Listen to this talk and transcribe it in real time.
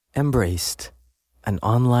Embraced, an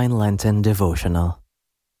online Lenten devotional.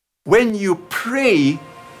 When you pray,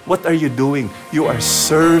 what are you doing? You are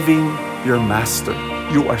serving your master.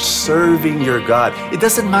 You are serving your God. It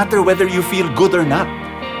doesn't matter whether you feel good or not.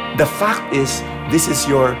 The fact is, this is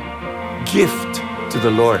your gift to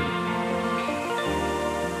the Lord.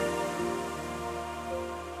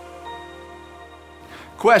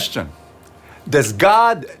 Question: does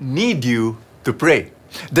God need you to pray?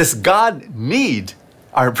 Does God need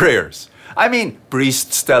our prayers? I mean,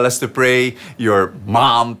 priests tell us to pray, your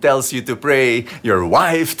mom tells you to pray, your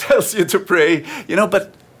wife tells you to pray,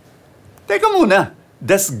 but teka muna,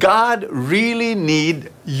 does God really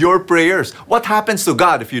need your prayers? What happens to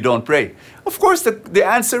God if you don't pray? Of course, the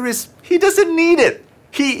answer is He doesn't need it.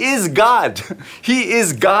 He is God. He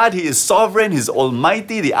is God. He is sovereign. He's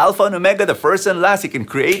almighty, the Alpha and Omega, the first and last. He can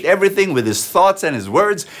create everything with His thoughts and His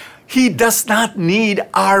words. He does not need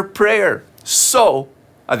our prayer. So,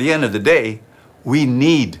 at the end of the day, we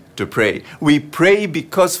need to pray. We pray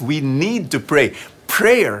because we need to pray.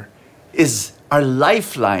 Prayer is our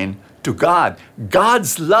lifeline to God.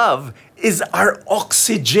 God's love is our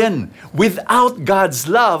oxygen. Without God's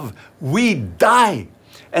love, we die.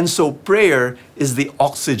 And so prayer is the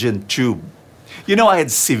oxygen tube. I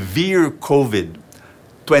had severe COVID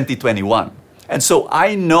 2021. And so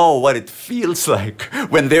I know what it feels like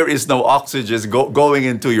when there is no oxygen going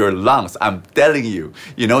into your lungs. I'm telling you,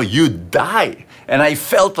 you die. And I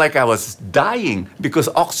felt like I was dying because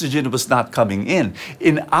oxygen was not coming in.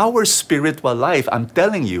 In our spiritual life, I'm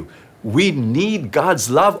telling you, we need God's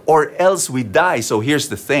love or else we die. So here's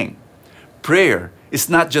the thing. Prayer is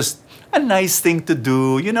not just a nice thing to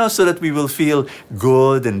do, so that we will feel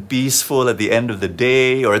good and peaceful at the end of the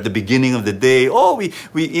day or at the beginning of the day. Oh,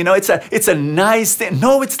 it's a nice thing.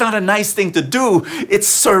 No, it's not a nice thing to do. It's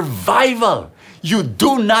survival. You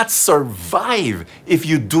do not survive if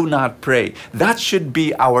you do not pray. That should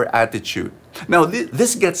be our attitude. Now,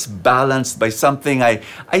 this gets balanced by something I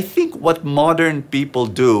think what modern people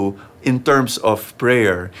do in terms of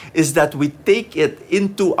prayer is that we take it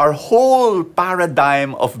into our whole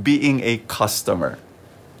paradigm of being a customer.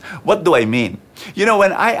 What do I mean?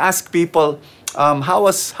 When I ask people,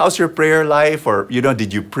 how's your prayer life? Or,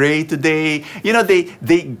 did you pray today?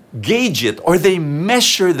 They gauge it or they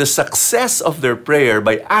measure the success of their prayer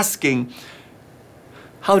by asking,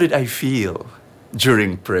 how did I feel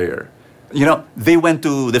during prayer? They went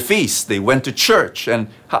to the feast, they went to church, and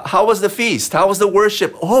how was the feast? How was the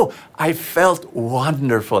worship? Oh, I felt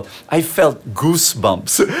wonderful. I felt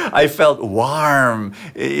goosebumps. I felt warm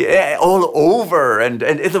all over, and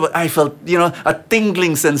I felt, a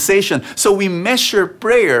tingling sensation. So we measure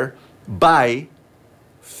prayer by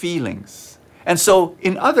feelings. And so,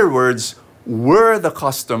 in other words, we're the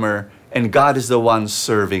customer and God is the one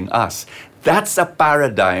serving us. That's a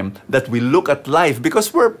paradigm that we look at life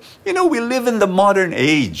because we live in the modern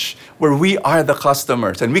age where we are the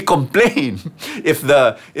customers and we complain if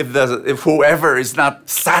whoever is not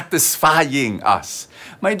satisfying us.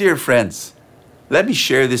 My dear friends, let me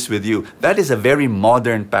share this with you. That is a very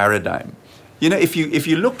modern paradigm. If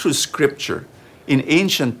you look through Scripture in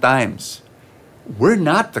ancient times, we're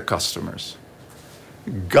not the customers.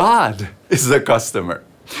 God is the customer.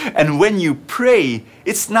 And when you pray,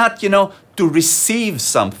 it's not, to receive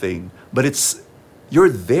something, but you're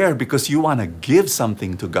there because you want to give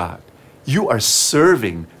something to God. You are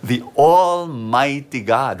serving the Almighty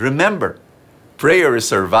God. Remember, prayer is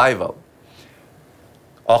survival.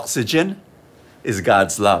 Oxygen is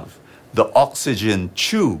God's love. The oxygen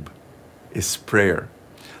tube is prayer.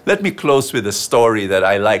 Let me close with a story that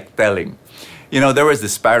I like telling. There was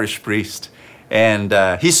this parish priest, and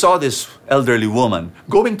he saw this elderly woman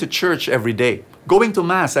going to church every day, going to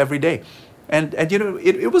Mass every day. And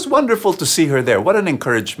it was wonderful to see her there. What an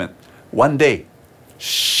encouragement. One day,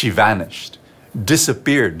 she vanished,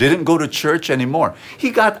 disappeared, didn't go to church anymore.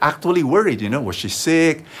 He got actually worried, was she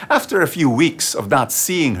sick? After a few weeks of not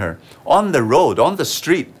seeing her, on the road, on the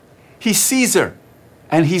street, he sees her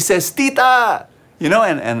and he says, Tita!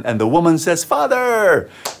 And the woman says, Father!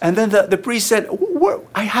 And then the priest said,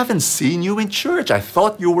 I haven't seen you in church. I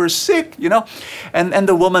thought you were sick, And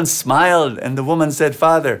the woman smiled and the woman said,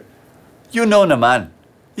 Father, naman,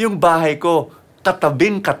 yung bahay ko,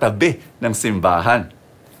 katabing-katabi ng simbahan.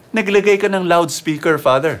 Naglagay ka ng loudspeaker,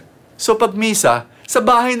 Father. So pag misa, sa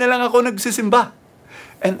bahay na lang ako nagsisimba.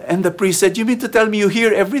 And the priest said, you mean to tell me you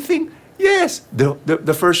hear everything? Yes.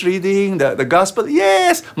 The first reading, the gospel,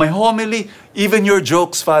 yes. My homily, even your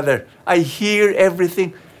jokes, Father. I hear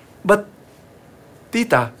everything. But,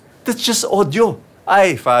 Tita, that's just audio.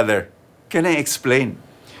 Ay, Father, can I explain?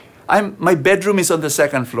 My bedroom is on the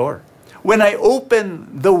second floor. When I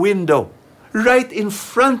open the window, right in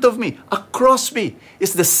front of me, across me,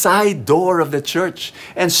 is the side door of the church.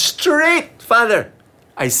 And straight, Father,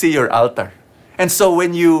 I see your altar. And so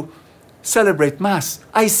when you celebrate Mass,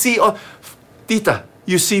 I see, oh, Tita,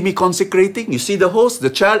 you see me consecrating? You see the host, the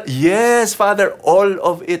child? Yes, Father, all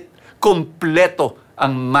of it. Kompleto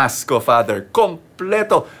ang Mass ko, Father.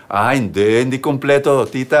 Kompleto. Hindi kompleto,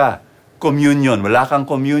 Tita. Communion. Wala kang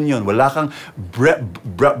communion. Wala kang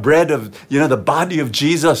bread of, the body of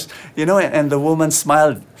Jesus. And the woman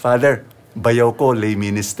smiled. Father, bayaw ko, lay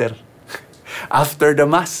minister. After the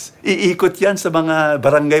Mass, iikot yan sa mga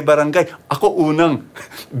barangay-barangay. Ako unang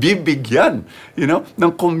bibigyan,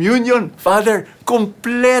 ng communion. Father,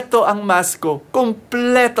 kompleto ang Mass ko.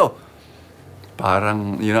 Kompleto.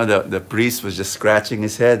 Parang, the priest was just scratching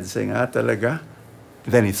his head, saying, talaga?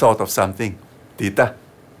 Then he thought of something. Tita,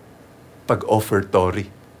 pag offertory,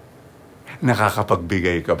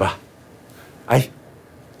 nakakapagbigay ka ba? Ay,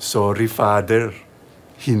 sorry, Father.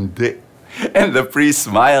 Hindi. And the priest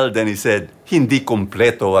smiled and he said, hindi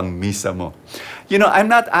kompleto ang misa mo. I'm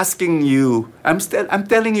not asking you, I'm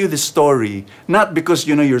telling you the story, not because,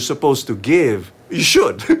 you're supposed to give. You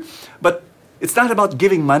should. But it's not about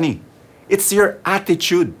giving money. It's your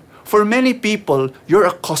attitude. For many people, you're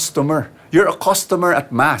a customer. You're a customer at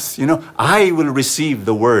Mass. I will receive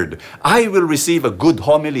the word. I will receive a good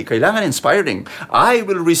homily. Kailangan inspiring. I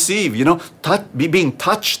will receive, being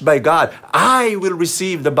touched by God. I will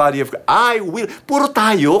receive the body of God. I will. Puro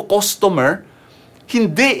tayo, customer.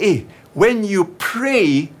 Hindi eh. When you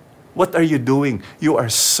pray, what are you doing? You are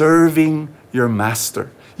serving your Master.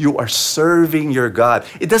 You are serving your God.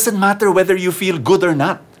 It doesn't matter whether you feel good or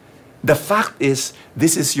not. The fact is,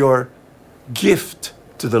 this is your gift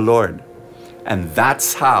to the Lord. And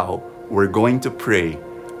that's how we're going to pray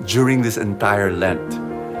during this entire Lent.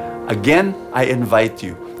 Again, I invite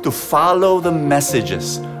you to follow the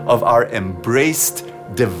messages of our embraced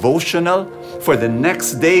devotional for the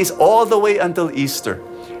next days all the way until Easter,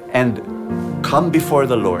 and come before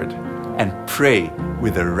the Lord and pray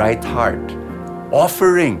with the right heart,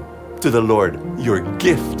 offering to the Lord your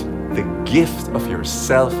gift, the gift of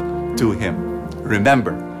yourself to Him.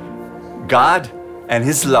 Remember, God and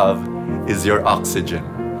His love is your oxygen,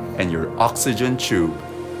 and your oxygen tube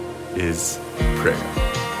is prayer.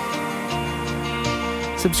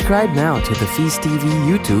 Subscribe now to the Feast TV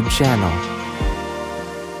YouTube channel.